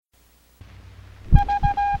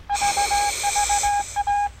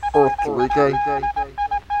Earth to Rike.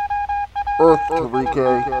 Earth to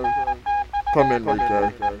Rike. Come in,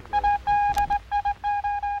 Rike.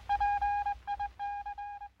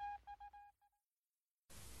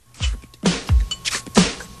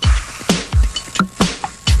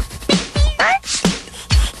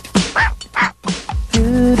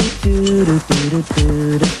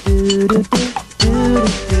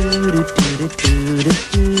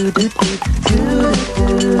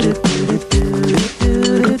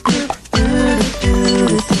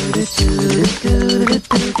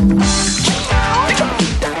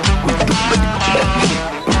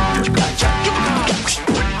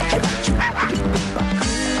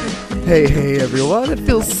 Hey everyone, it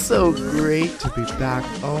feels so great to be back.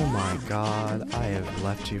 Oh my god, I have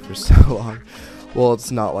left you for so long. Well,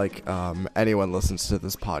 it's not like anyone listens to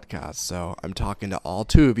this podcast, so I'm talking to all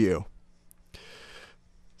two of you.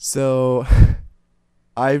 So,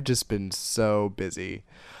 I've just been so busy.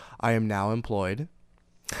 I am now employed.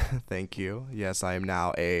 Thank you. Yes, I am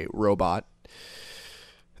now a robot.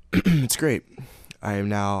 It's great. I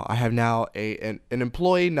have now an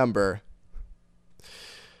employee number.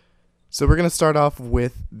 So we're going to start off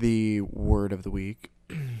with the word of the week.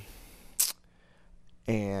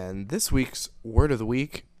 And this week's word of the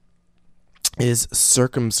week is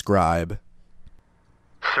circumscribe.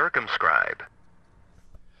 Circumscribe.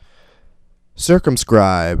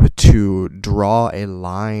 Circumscribe, to draw a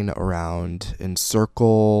line around,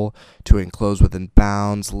 encircle, to enclose within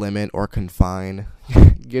bounds, limit, or confine.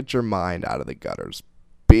 Get your mind out of the gutters,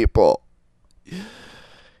 people.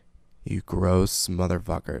 You gross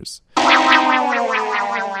motherfuckers.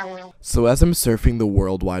 So as I'm surfing the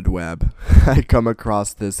World Wide Web, I come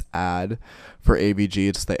across this ad for AVG.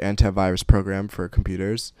 It's the antivirus program for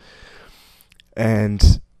computers.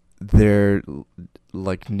 And their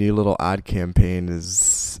new little ad campaign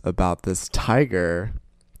is about this tiger.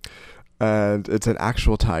 And it's an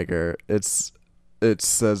actual tiger. It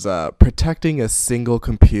says, protecting a single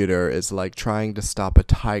computer is like trying to stop a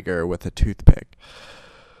tiger with a toothpick.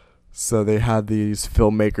 So they had these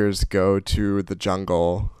filmmakers go to the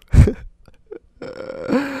jungle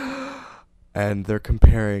and they're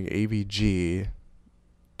comparing AVG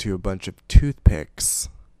to a bunch of toothpicks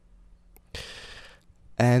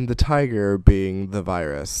and the tiger being the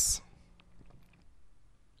virus.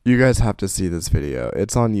 You guys have to see this video.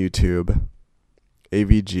 It's on YouTube.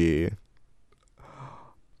 AVG.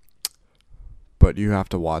 But you have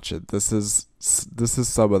to watch it. This is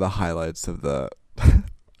some of the highlights of the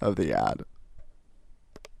of the ad.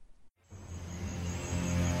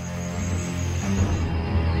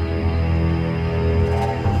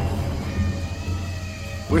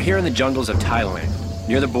 We're here in the jungles of Thailand,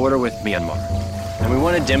 near the border with Myanmar, and we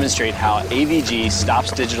want to demonstrate how AVG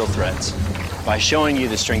stops digital threats by showing you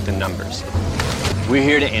the strength in numbers. We're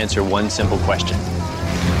here to answer one simple question.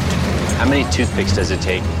 How many toothpicks does it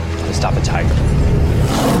take to stop a tiger?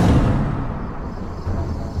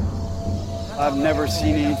 I've never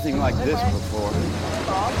seen anything like this before.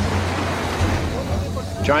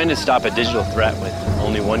 Trying to stop a digital threat with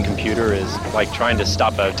only one computer is like trying to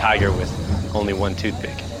stop a tiger with only one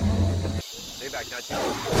toothpick.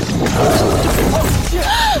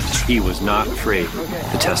 He was not afraid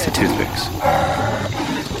to test the toothpicks.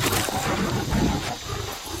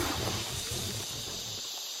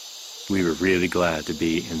 We were really glad to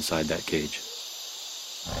be inside that cage.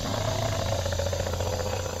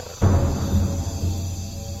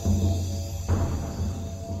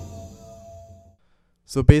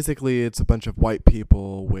 So basically, it's a bunch of white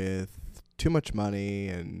people with too much money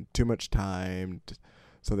and too much time.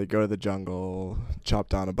 So they go to the jungle, chop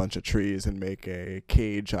down a bunch of trees, and make a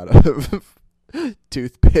cage out of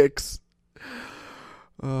toothpicks.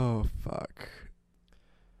 Oh, fuck.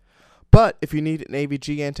 But if you need an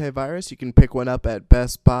AVG antivirus, you can pick one up at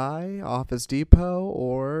Best Buy, Office Depot,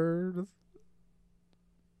 or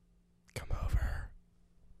come over.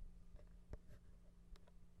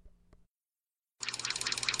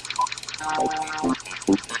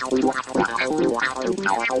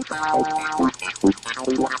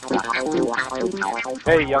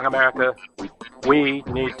 Hey, young America, we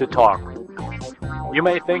need to talk. You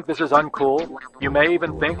may think this is uncool, you may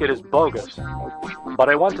even think it is bogus, but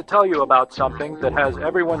I want to tell you about something that has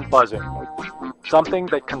everyone buzzing. Something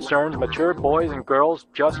that concerns mature boys and girls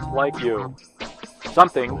just like you.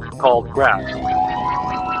 Something called grass.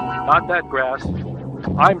 Not that grass.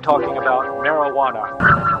 I'm talking about marijuana.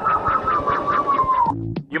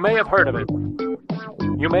 You may have heard of it.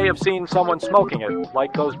 You may have seen someone smoking it,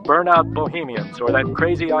 like those burnout bohemians or that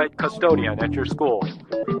crazy-eyed custodian at your school.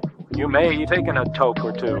 You may have taken a toke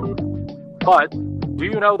or two. But do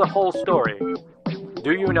you know the whole story?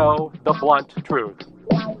 Do you know the blunt truth?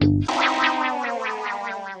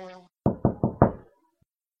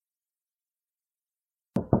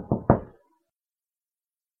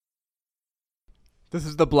 This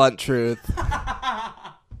is the blunt truth.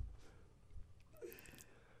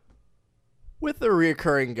 With a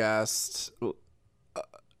reoccurring guest,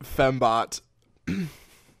 Fembot.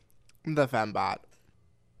 The Fembot.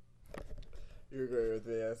 You agree with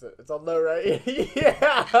me? It's on low, right?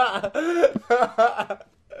 Yeah!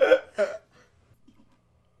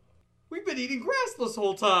 We've been eating grass this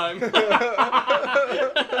whole time.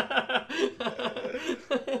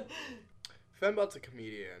 Fembot's a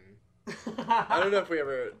comedian. I don't know if we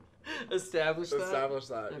ever established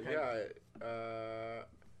that. Okay. Yeah.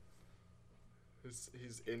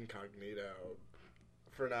 He's incognito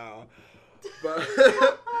for now. But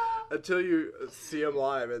until you see him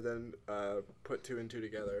live and then put two and two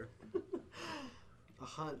together. A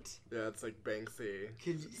hunt. Yeah, it's like Banksy.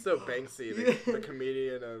 It's so Banksy, the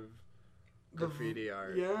comedian of graffiti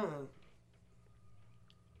art. Yeah.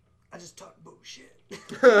 I just talk bullshit.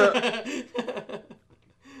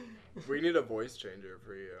 We need a voice changer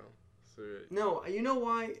for you. So No, you know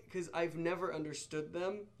why? Because I've never understood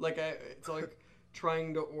them. Like, it's like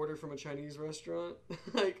trying to order from a Chinese restaurant.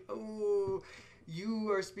 Like, oh,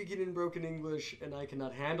 you are speaking in broken English, and I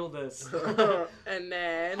cannot handle this. And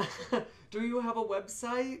then... Do you have a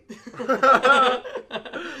website?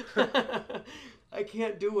 I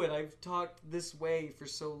can't do it. I've talked this way for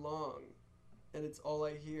so long, and it's all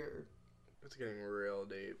I hear. It's getting real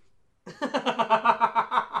deep.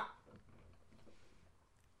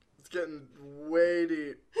 It's getting way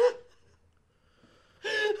deep.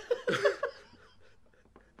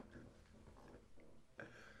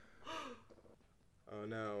 Oh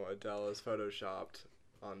no, Adele is photoshopped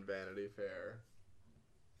on Vanity Fair.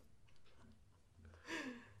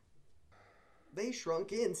 They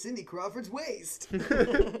shrunk in Cindy Crawford's waist.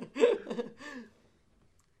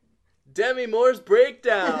 Demi Moore's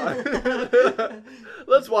breakdown.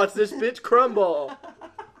 Let's watch this bitch crumble.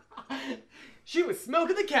 She was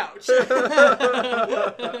smoking the couch.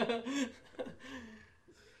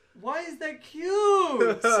 Why is that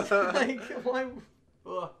cute? Like, why?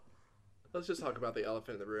 Ugh. Let's just talk about the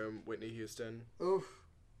elephant in the room, Whitney Houston. Oof.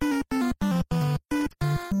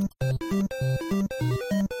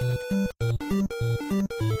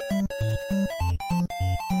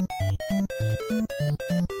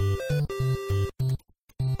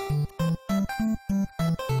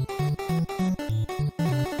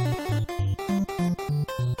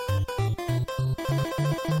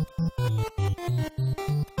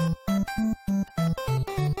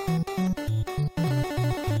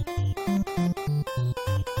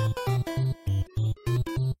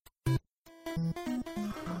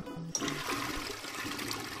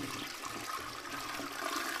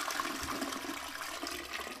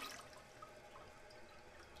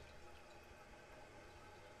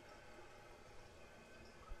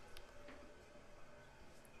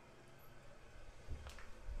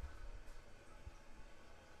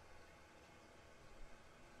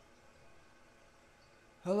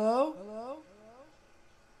 Hello? Hello?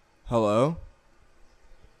 Hello?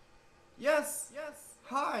 Yes.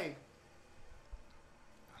 Hi.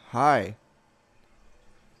 Hi.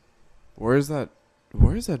 Where's that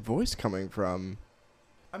voice coming from?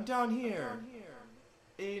 I'm down here.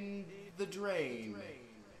 In the drain.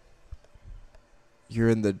 You're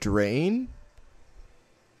in the drain?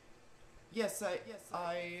 Yes, I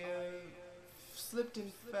slipped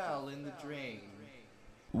and fell in the drain.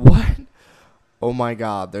 What? Oh my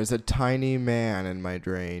god, there's a tiny man in my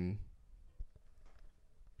drain.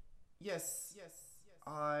 Yes.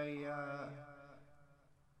 I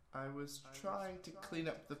was trying to clean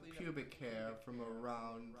up the pubic hair from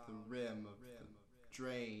around the rim of the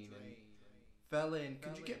drain and fell in.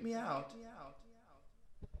 Could you get me out?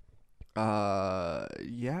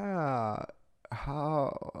 Yeah.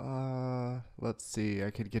 How, let's see. I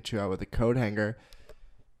could get you out with a coat hanger.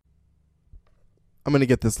 I'm gonna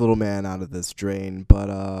get this little man out of this drain,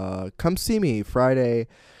 but come see me Friday.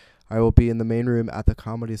 I will be in the main room at the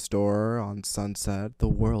Comedy Store on Sunset, the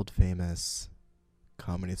world famous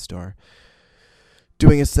Comedy Store,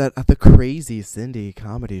 doing a set at the Crazy Cindy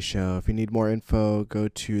Comedy Show. If you need more info, go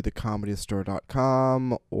to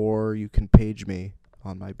thecomedystore.com or you can page me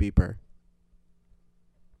on my beeper.